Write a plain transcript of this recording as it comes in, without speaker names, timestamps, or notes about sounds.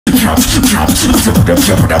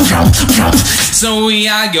So we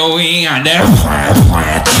are going on the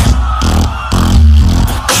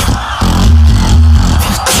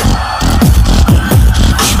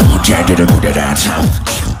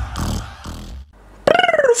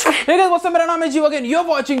Hey guys, what's up? मेरा नाम है जीवक एंड यू आर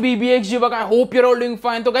वाचिंग बीबीएक्स जीवक। I hope you are all doing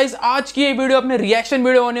fine. तो guys, आज की ये वीडियो अपने रिएक्शन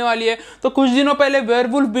वीडियो होने वाली है। तो कुछ दिनों पहले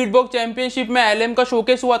वेयरवुल्फ बीटबॉक्स चैंपियनशिप में ALEM का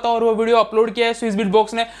शोकेस हुआ था और वो वीडियो अपलोड किया है स्विस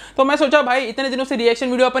बीटबॉक्स ने। तो मैं सोचा भाई इतने दिनों से रिएक्शन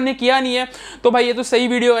वीडियो अपन ने किया नहीं है, तो भाई ये तो सही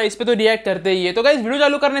वीडियो है, इस पर तो रिएक्ट करते ही है। तो गाइस, वीडियो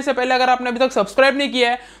चालू करने से पहले अगर आपने अभी तक सब्सक्राइब नहीं किया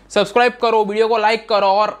है, सब्सक्राइब करो, वीडियो को लाइक करो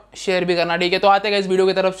और शेयर भी करना, ठीक है। तो आते हैं इस वीडियो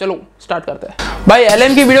की तरफ, चलो स्टार्ट करते हैं। भाई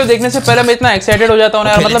ALEM की वीडियो देखने से पहले मैं इतना एक्साइटेड हो जाता हूँ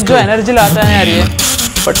यार, मतलब जो एनर्जी लाता है यार ये।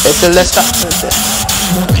 बट टिल द स्टार्ट करते हैं।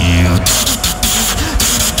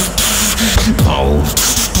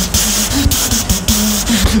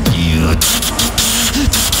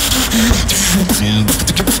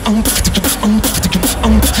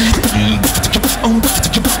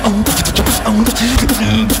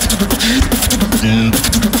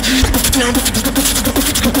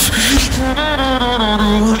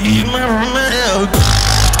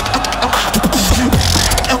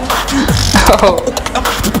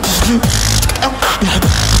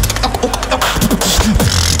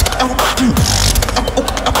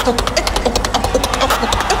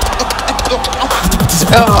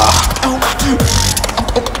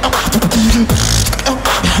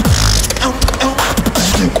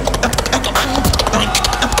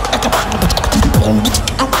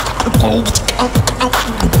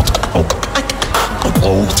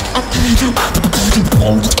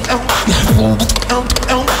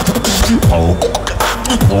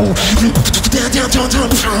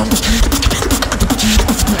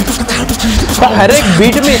 हर एक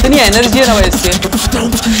बीट में इतनी एनर्जी है ना भाई इसके,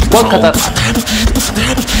 बहुत खतरनाक।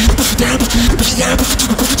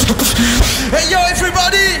 Hey yo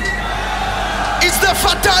everybody, it's the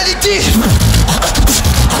fatality.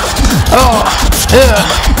 Oh yeah.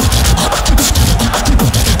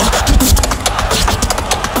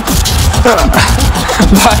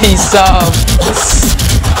 भाई साहब,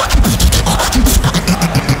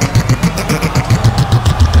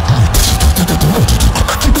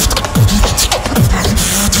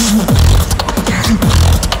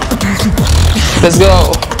 let's go.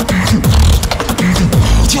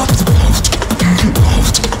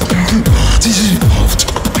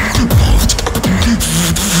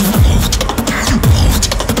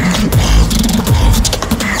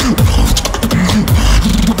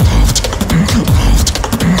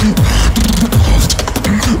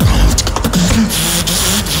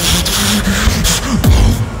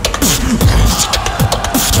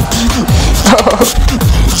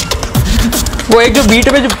 वो एक जो बीट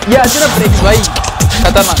में जो ये आते ना ब्रेक्स, भाई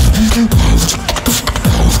खतरनाक।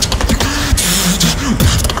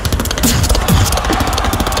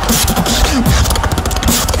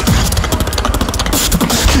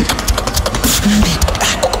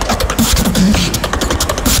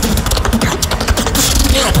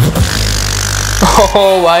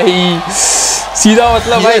 ओह भाई, सीधा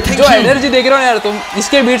मतलब भाई जो एनर्जी देख रहे हो यार तुम,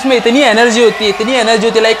 इसके बीट्स में इतनी एनर्जी होती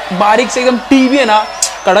है, लाइक बारीक से एकदम टीवी है ना,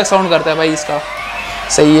 कड़क साउंड करता है भाई इसका।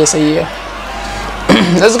 सही है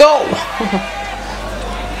let's go.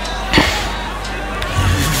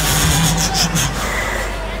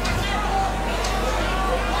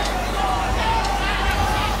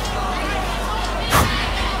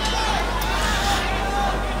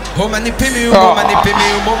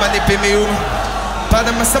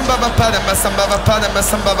 Pada masambava, pada masambava, pada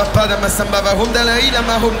masambava, pada masambava, hum dalai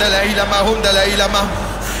lama, hum dalai lama, hum dalai lama.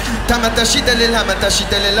 Tamata shitelela, mata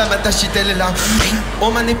shitelela, mata shitelela.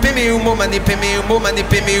 Omani pemium, omani pemium, omani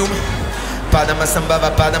pemium. Pada masambava,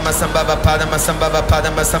 pada masambava, pada masambava, pada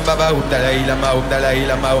masambava, hum dalai lama, hum dalai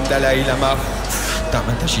lama, hum dalai lama.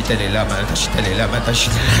 Tamata shitelela, mata shitelela, mata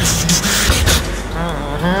shitelela.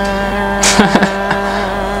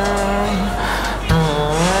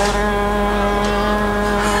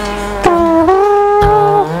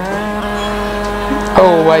 ओ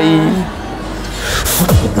भाई,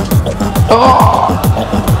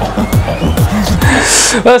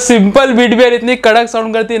 simple beat भी इतनी कड़क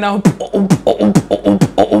sound करती है ना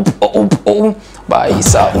भाई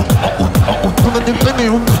साहब।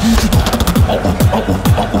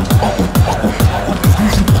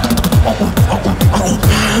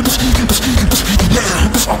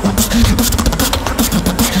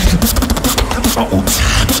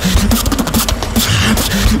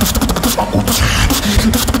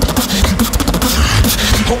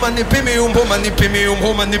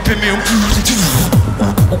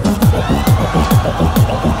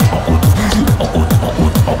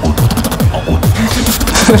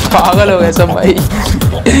 पागल हो गए सब भाई।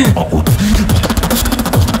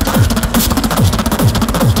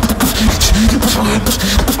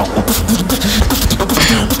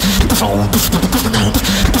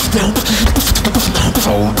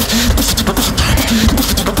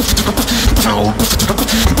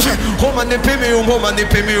 Roman premium, Roman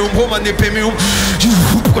premium, Roman premium.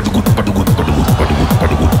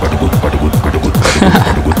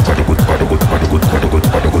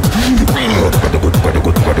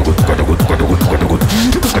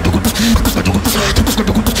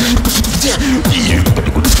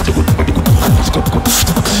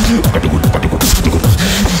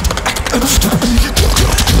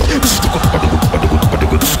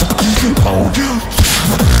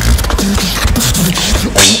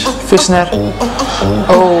 Fishner.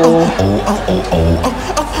 Oh.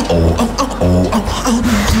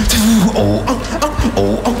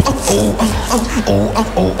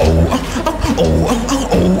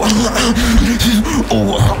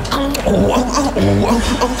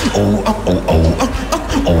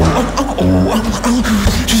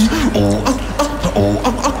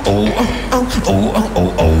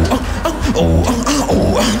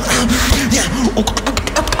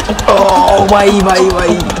 Oh भाई भाई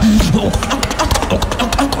भाई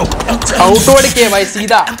आउटवर्ड के भाई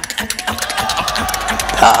सीधा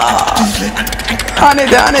आने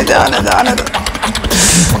दे आने दे आने दे आने दे।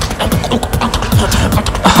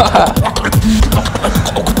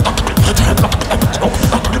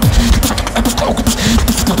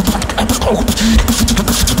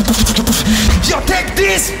 Yo, take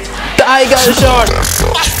this! Tiger shot!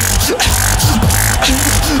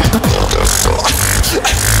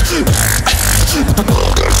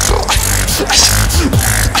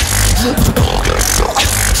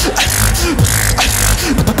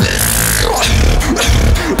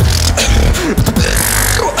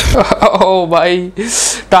 ओ भाई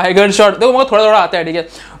टाइगर शॉट देखो मुझे थोड़ा थोड़ा आता है, ठीक है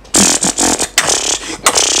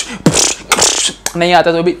नहीं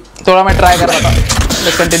आता तो भी थोड़ा मैं ट्राई कर रहा था।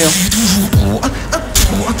 Let's continue.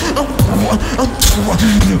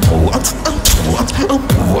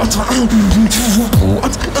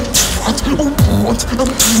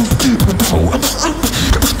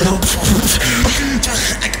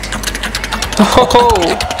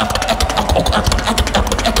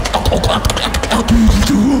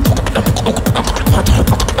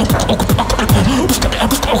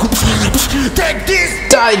 Take this!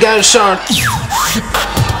 Tiger shot.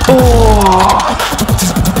 Oh,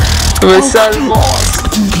 whistle boss.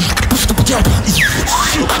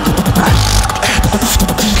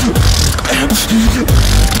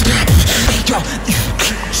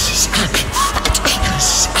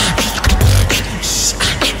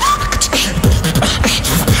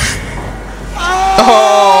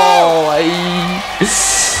 Oh भाई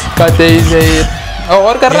कते ही सही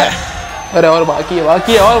और कर रहा है। अरे और बाकी है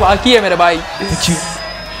बाकी है और बाकी है मेरे भाई।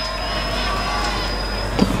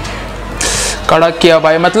 कड़क किया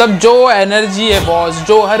भाई, मतलब जो एनर्जी है बॉस,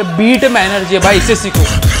 जो हर बीट में एनर्जी है भाई, इसे सीखो।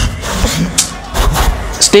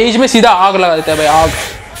 स्टेज में सीधा आग लगा देता है भाई, आग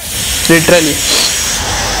लिटरली।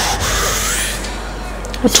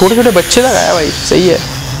 छोटे छोटे बच्चे तक आया भाई, सही है।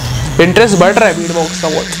 इंटरेस्ट बढ़ रहा है बीट बॉक्स का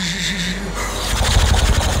बहुत।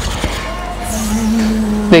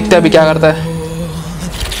 देखते हैं अभी क्या करता है।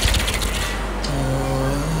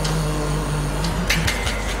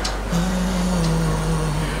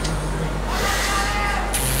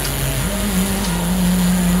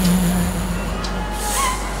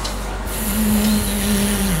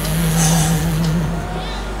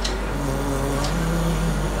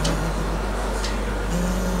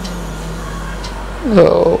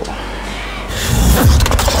 Oh.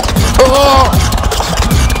 Oh.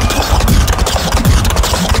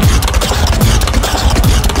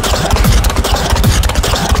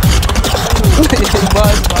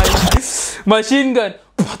 बस भाई मशीन गन।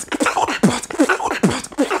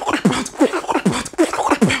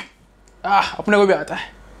 अपने को भी आता है।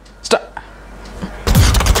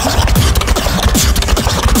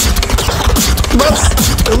 बस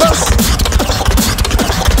बस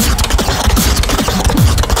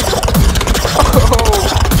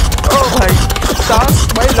भाई सांस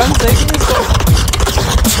भाई रन सही इसको।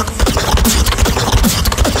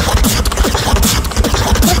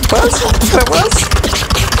 बस बस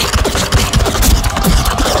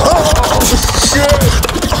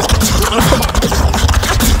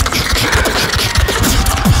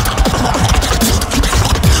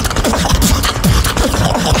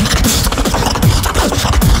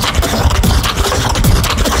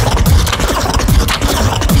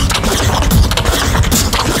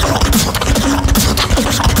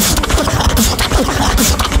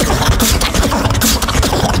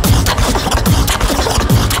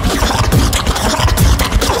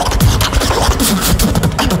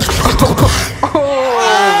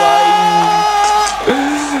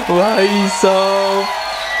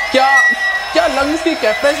इसकी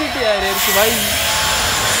कैपेसिटी है रेयर की भाई,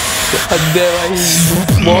 हद है भाई,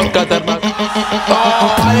 बहुत खतरनाक।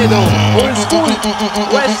 आने दो, old school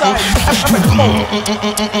west side.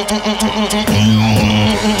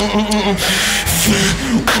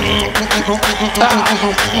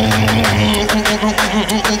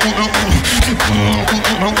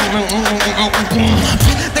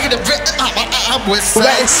 West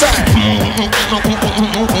side.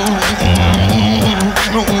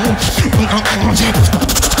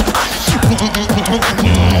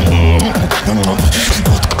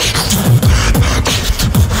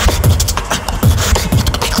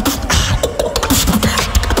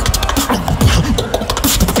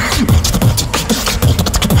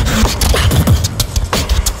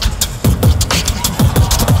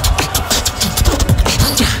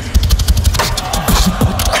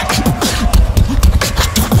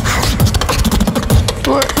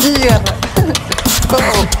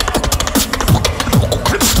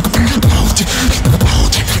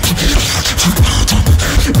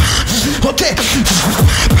 Okay.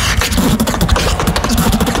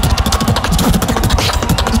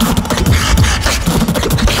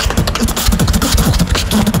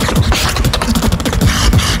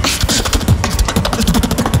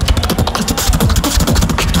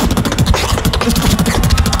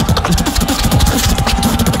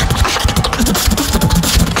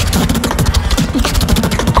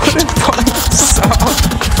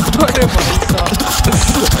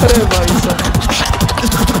 अरे भाई साहब,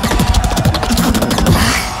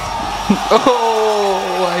 oh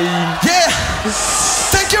भाई, Yeah.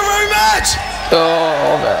 Thank you very much.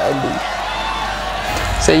 oh भाई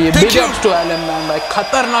सही है। Big ups to ALEM man भाई,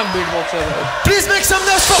 खतरनाक बीटबॉक्स है भाई। Please make some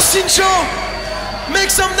noise for Sinjo.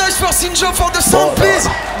 Make some noise for Sinjo for the song, please.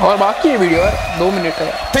 और बाकी है वीडियो यार, 2 मिनट है।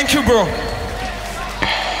 Thank you, bro.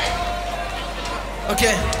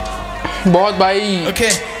 Okay. बहुत भाई,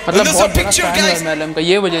 Okay. मतलब बहुत बड़ा फैन है मैं ALEM का,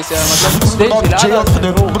 ये वजह से मतलब स्टेज हिला रहा था।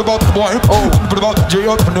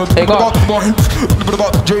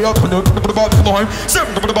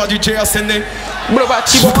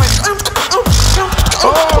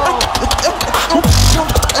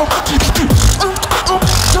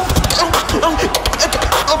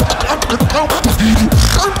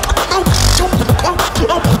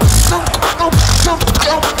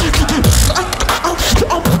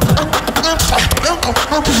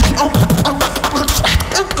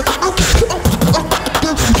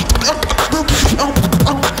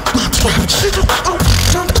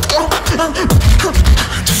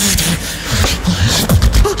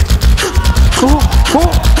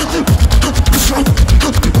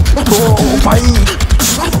 भाई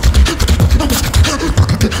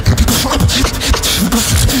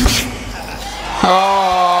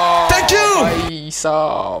थैंक यू भाई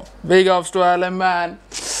साहब, big ups to ALEM man,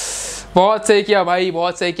 बहुत सही किया भाई,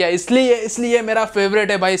 बहुत सही किया। इसलिए मेरा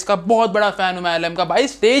फेवरेट है भाई, इसका बहुत बड़ा फैन हूँ मैं ALEM का भाई।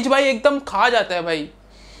 स्टेज भाई एकदम खा जाता है भाई,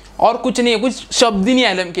 और कुछ नहीं है, कुछ शब्द ही नहीं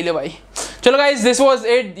है ALEM के लिए भाई। चलो गाइस, दिस वाज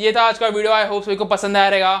इट, ये था आज का वीडियो। आई होप सभी को पसंद आया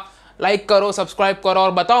रहेगा। लाइक करो, सब्सक्राइब करो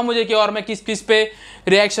और बताओ मुझे कि और मैं किस चीज पे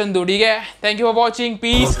रिएक्शन दूँ, ठीक है। Thank you for watching,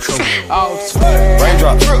 peace out.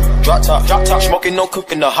 Raindrop, drop top, smoking, no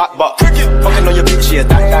cooking, the hot box. Fucking on your bitch, yeah,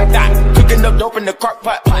 that. Cooking up dope in the crock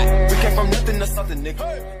pot. We came from nothing to something, nigga. I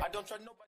don't try nobody.